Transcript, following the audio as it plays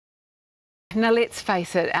Now let's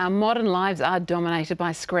face it, our modern lives are dominated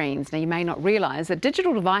by screens. Now you may not realise that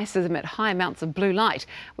digital devices emit high amounts of blue light,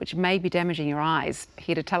 which may be damaging your eyes.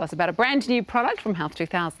 Here to tell us about a brand new product from Health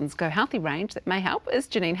 2000's Go Healthy range that may help is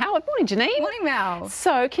Janine Howard. Morning, Janine. Morning, Mel.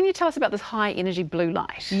 So can you tell us about this high energy blue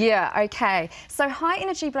light? Yeah, okay. So high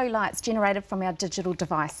energy blue light's generated from our digital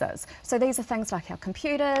devices. So these are things like our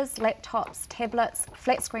computers, laptops, tablets,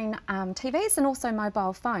 flat screen TVs and also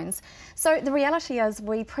mobile phones. So the reality is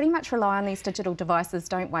we pretty much rely on these digital devices,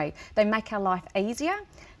 don't we? They make our life easier.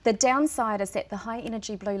 The downside is that the high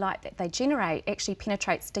energy blue light that they generate actually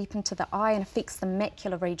penetrates deep into the eye and affects the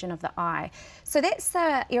macular region of the eye. So that's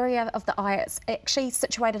the area of the eye. It's actually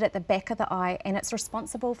situated at the back of the eye and it's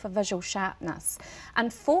responsible for visual sharpness.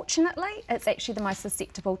 Unfortunately, it's actually the most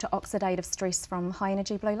susceptible to oxidative stress from high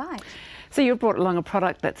energy blue light. So you've brought along a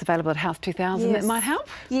product that's available at Health 2000 that might help?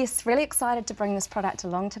 Yes, really excited to bring this product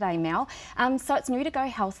along today, Mel. So it's new to Go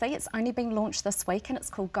Healthy. It's only been launched this week and it's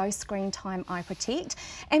called Go Screen Time iProtect.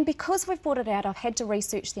 And because we've brought it out, I've had to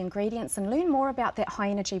research the ingredients and learn more about that high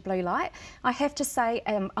energy blue light. I have to say,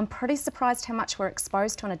 I'm pretty surprised how much we're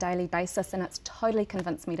exposed to on a daily basis, and it's totally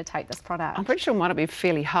convinced me to take this product. I'm pretty sure it might be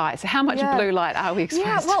fairly high. So how much blue light are we exposed to?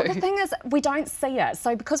 Yeah, well, the thing is, we don't see it.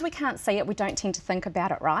 So because we can't see it, we don't tend to think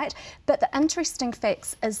about it, right? But the interesting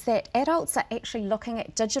facts is that adults are actually looking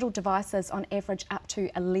at digital devices on average up to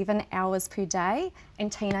 11 hours per day,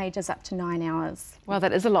 and teenagers up to 9 hours. Well,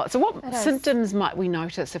 that is a lot. So what symptoms might we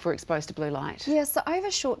notice if we're exposed to blue light? Yeah, so over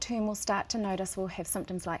short term we'll start to notice we'll have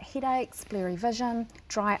symptoms like headaches, blurry vision,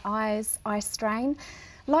 dry eyes, eye strain,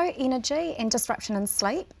 low energy and disruption in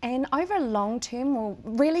sleep, and over a long term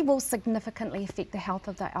will significantly affect the health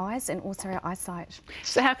of the eyes and also our eyesight.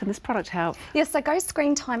 So how can this product help? Yes, so Go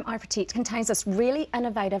Screen Time iProtect contains this really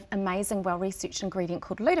innovative, amazing, well-researched ingredient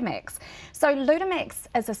called Glutamax. So Glutamax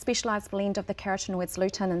is a specialised blend of the carotenoids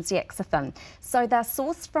lutein and zeaxanthin. So they're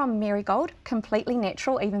sourced from marigold, completely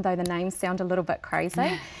natural, even though the names sound a little bit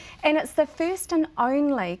crazy. And it's the first and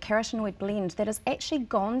only carotenoid blend that has actually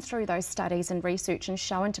gone through those studies and research and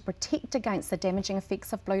shown to protect against the damaging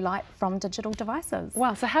effects of blue light from digital devices.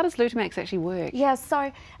 Wow, so how does Glutamax actually work? Yeah,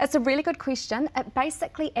 so it's a really good question. It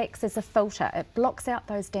basically acts as a filter. It blocks out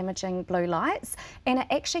those damaging blue lights and it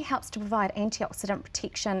actually helps to provide antioxidant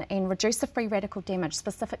protection and reduce the free radical damage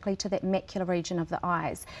specifically to that macular region of the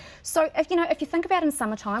eyes. So if you think about in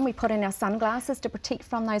summertime, we put in our sunglasses to protect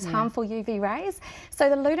from those harmful UV rays. So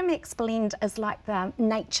the Glutamax blend is like the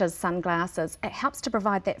nature's sunglasses. It helps to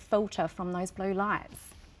provide that filter from those blue lights.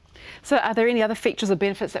 So are there any other features or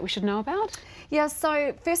benefits that we should know about? Yeah,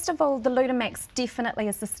 so first of all, the Glutamax definitely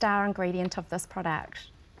is the star ingredient of this product.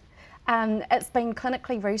 It's been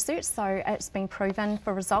clinically researched, so it's been proven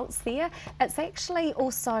for results there. It's actually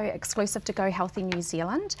also exclusive to Go Healthy New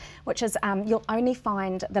Zealand, which is you'll only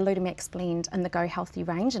find the Glutamax blend in the Go Healthy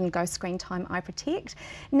range and Go Screen Time iProtect.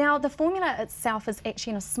 Now, the formula itself is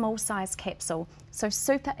actually in a small size capsule, so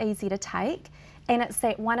super easy to take. And it's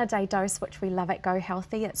that one-a-day dose which we love at Go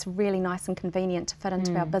Healthy. It's really nice and convenient to fit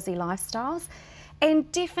into our busy lifestyles.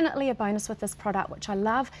 And definitely a bonus with this product, which I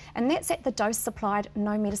love, and that's at the dose supplied,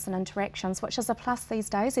 no medicine interactions, which is a plus these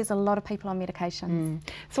days. There's a lot of people on medications.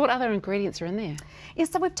 So what other ingredients are in there? Yeah,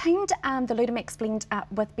 so we've teamed the Glutamax blend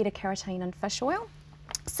up with beta-carotene and fish oil.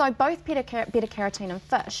 So both beta-carotene and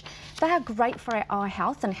fish, they are great for our eye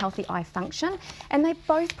health and healthy eye function, and they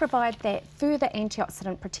both provide that further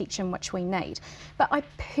antioxidant protection which we need. But I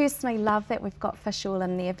personally love that we've got fish oil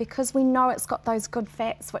in there because we know it's got those good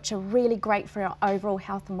fats which are really great for our overall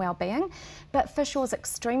health and well-being. But fish oil is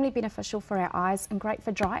extremely beneficial for our eyes and great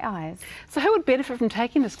for dry eyes. So who would benefit from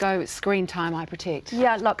taking this Go Screen Time iProtect?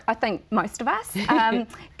 Yeah, look, I think most of us.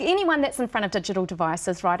 Anyone that's in front of digital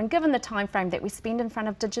devices, right? And given the time frame that we spend in front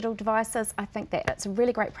of digital devices, I think that it's a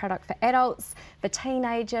really great product for adults, for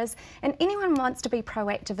teenagers, and anyone who wants to be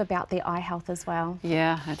proactive about their eye health as well.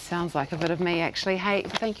 Yeah, it sounds like a bit of me actually. Hey,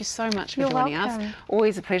 thank you so much for You're joining welcome. us.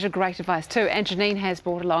 Always a pleasure, great advice too. And Janine has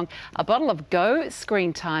brought along a bottle of Go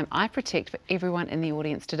Screen Time iProtect for everyone in the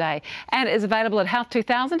audience today. And it is available at Health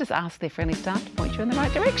 2000. Just ask their friendly staff to point you in the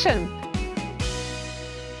right direction.